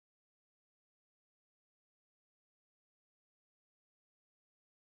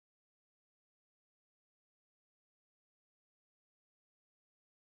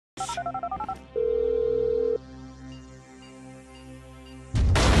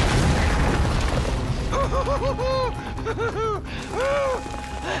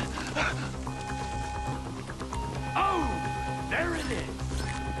Oh, there it is.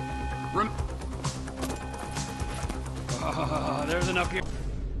 There's enough here.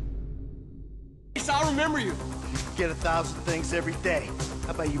 I'll remember you. You get 1,000 things every day.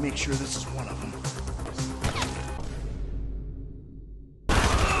 How about you make sure this is one of them?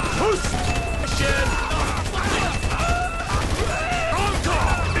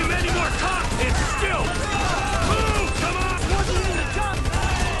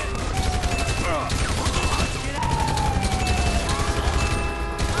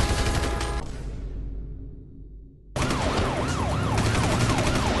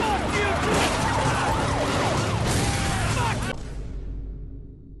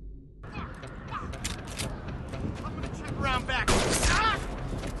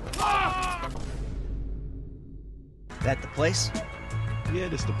 That the place? Yeah,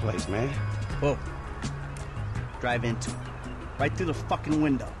 this the place, man. Whoa. Drive into it. Right through the fucking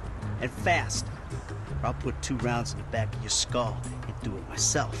window. And fast. Or I'll put 2 rounds in the back of your skull and do it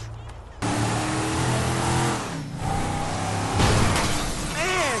myself.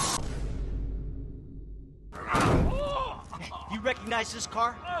 Man! You recognize this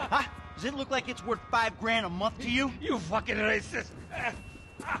car? Huh? Does it look like it's worth $5 grand a month to you? You fucking racist.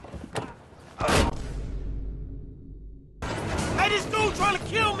 Hey, this dude trying to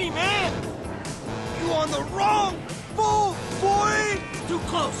kill me, man! You on the wrong fool, boy! Too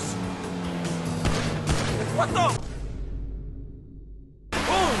close. What the?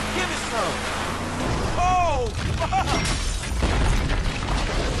 Boom! Give it some! Oh!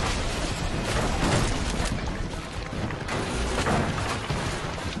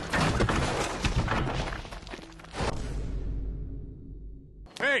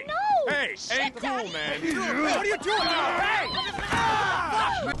 Hey! No! Hey! Ain't cool, man. What are you doing? Hey!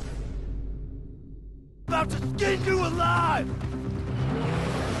 About to skin you alive!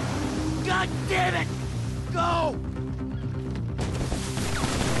 God damn it! Go!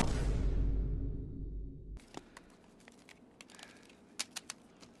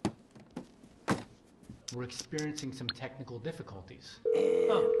 We're experiencing some technical difficulties.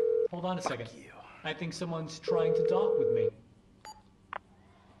 Oh, hold on a second. I think someone's trying to talk with me.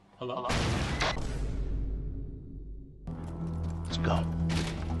 Hello? Let's go.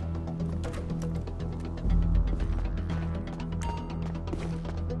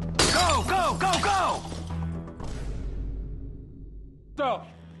 Go, go, go, go! Go!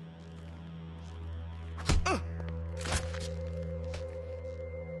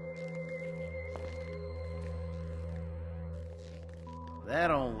 That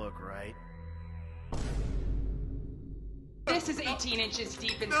don't look right. This is 18 inches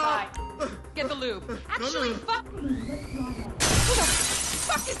deep inside. Get the lube. Actually, fuck. Who the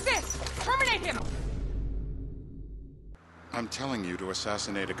fuck is this? Terminate him! I'm telling you to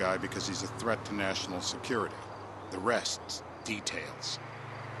assassinate a guy because he's a threat to national security. The rest's details.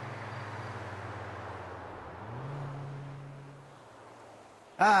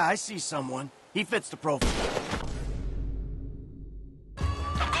 Ah, I see someone. He fits the profile.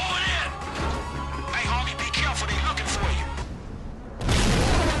 I'm going in! Hey, homie, be careful. They're looking for you.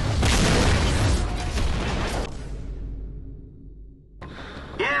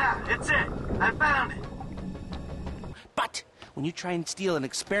 Yeah, it's it. I found it. But when you try and steal an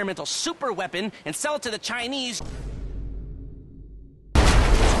experimental super weapon and sell it to the Chinese...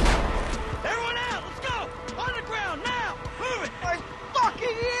 Everyone out! Let's go! On the ground, now! Move it! My fucking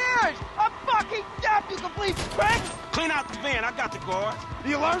ears! I'm fucking deaf, you complete prick! Clean out the van. I got the guard.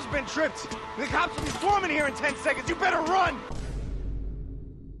 The alarm's been tripped. The cops will be swarming here in 10 seconds. You better run!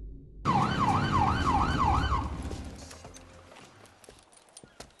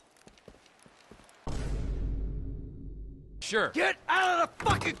 Sure. Get out of the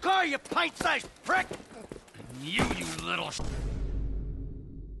fucking car, you pint-sized prick! You little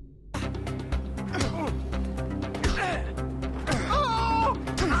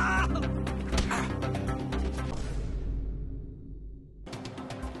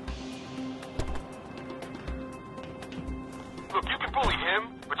Look, you can bully him,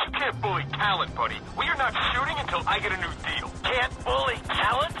 but you can't bully talent, buddy. We are not shooting until I get a new deal. Can't bully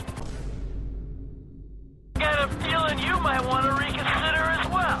talent? Got a feeling you might want to reconsider as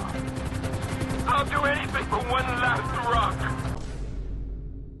well. I'll do anything for one last rock.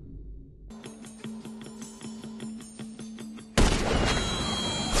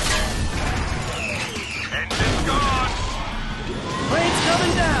 Engine's gone. Plane's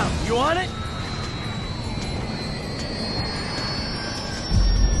coming down. You on it?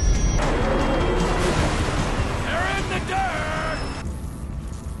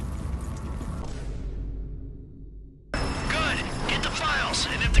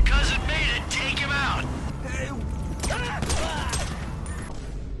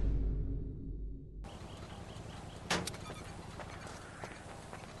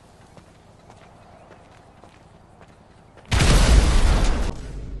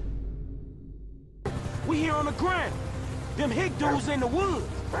 on the ground. Them hick dudes in the woods.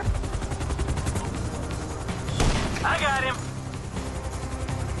 I got him.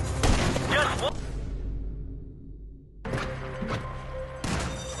 Just one.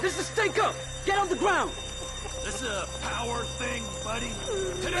 This is Stink Up! Get on the ground! This is a power thing, buddy.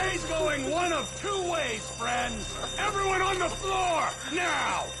 Today's going one of two ways, friends. Everyone on the floor,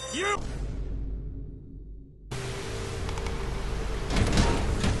 now! You...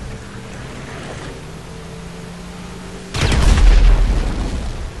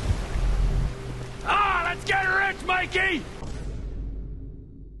 Let's get rich, Mikey!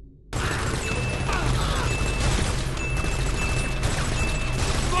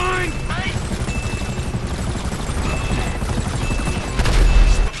 Fine! Hey!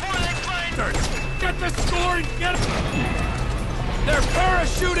 Before they find her! Get the score and get them! They're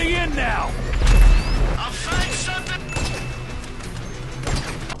parachuting in now! I'll find something!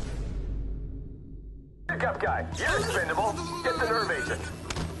 Pickup guy, you're expendable. Get the nerve agent.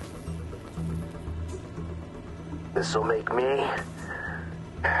 This'll make me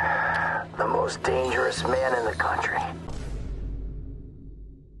the most dangerous man in the country.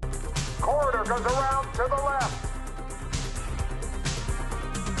 Corridor goes around to the left.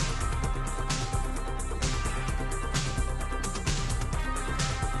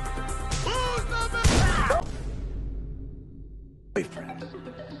 Boyfriend.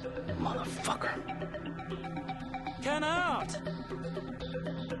 Motherfucker. Can out!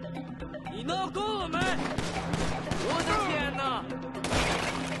 You know, cool, man!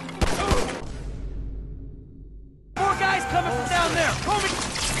 Four guys coming from down there! Homie!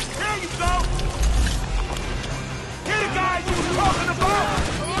 There you go! Here the guys you were talking about!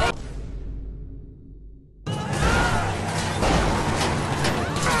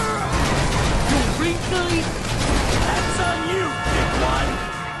 You really? That's on you, big one!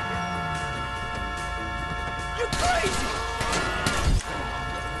 You're crazy!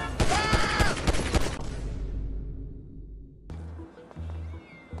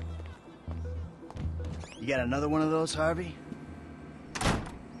 You got another one of those, Harvey?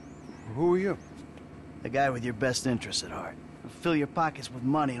 Who are you? The guy with your best interests at heart. Fill your pockets with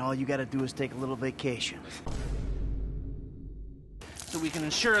money and all you gotta do is take a little vacation. So we can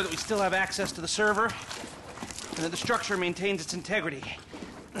ensure that we still have access to the server and that the structure maintains its integrity.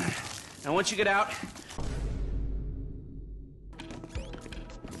 Now, once you get out,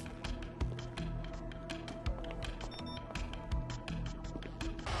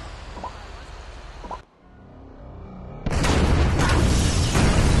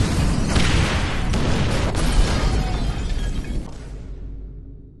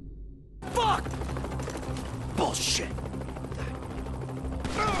 Bullshit.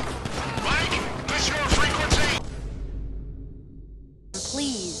 Mike, push your frequency!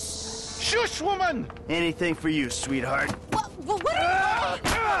 Please. Shush, woman! Anything for you, sweetheart. What are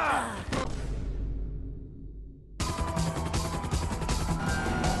you...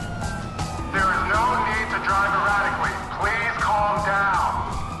 There is no need to drive erratically. Please calm down.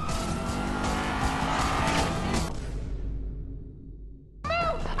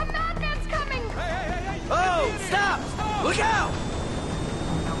 Move! A madman's coming! Oh, stop! Look out!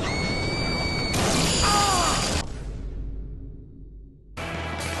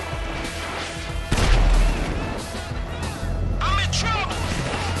 I'm in trouble!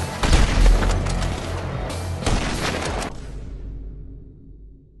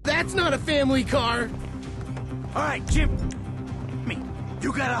 That's not a family car! All right, Jim.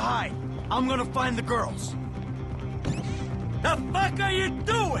 You gotta hide. I'm gonna find the girls. The fuck are you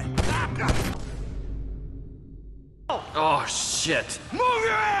doing? Oh, shit. Move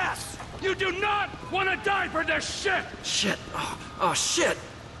your ass! You do not want to die for this shit! Shit. Oh, shit.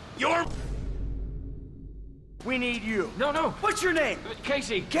 You're... We need you. No. What's your name?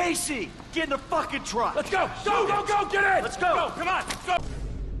 Casey. Casey. Get in the fucking truck. Let's go! Go, get in! Let's go. Come on, go!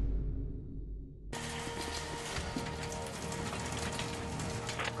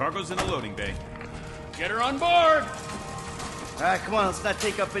 Cargo's in the loading bay. Get her on board! All right, come on. Let's not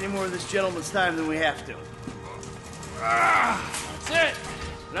take up any more of this gentleman's time than we have to. That's it!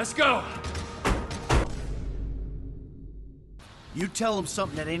 Let's go! You tell him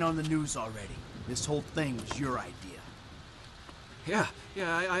something that ain't on the news already. This whole thing was your idea. Yeah,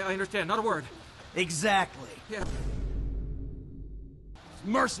 I understand. Not a word. Exactly. Yeah.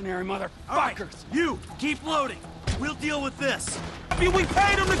 Mercenary motherfuckers! All right, you, keep loading. We'll deal with this. We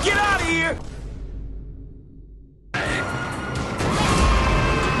paid him to get out of here!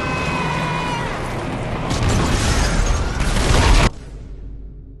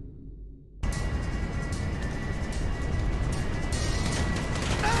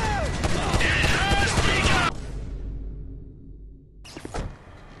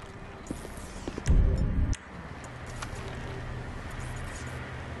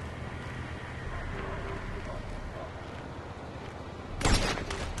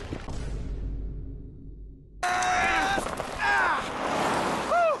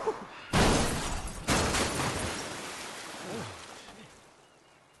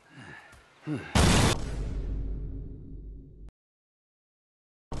 Hmm.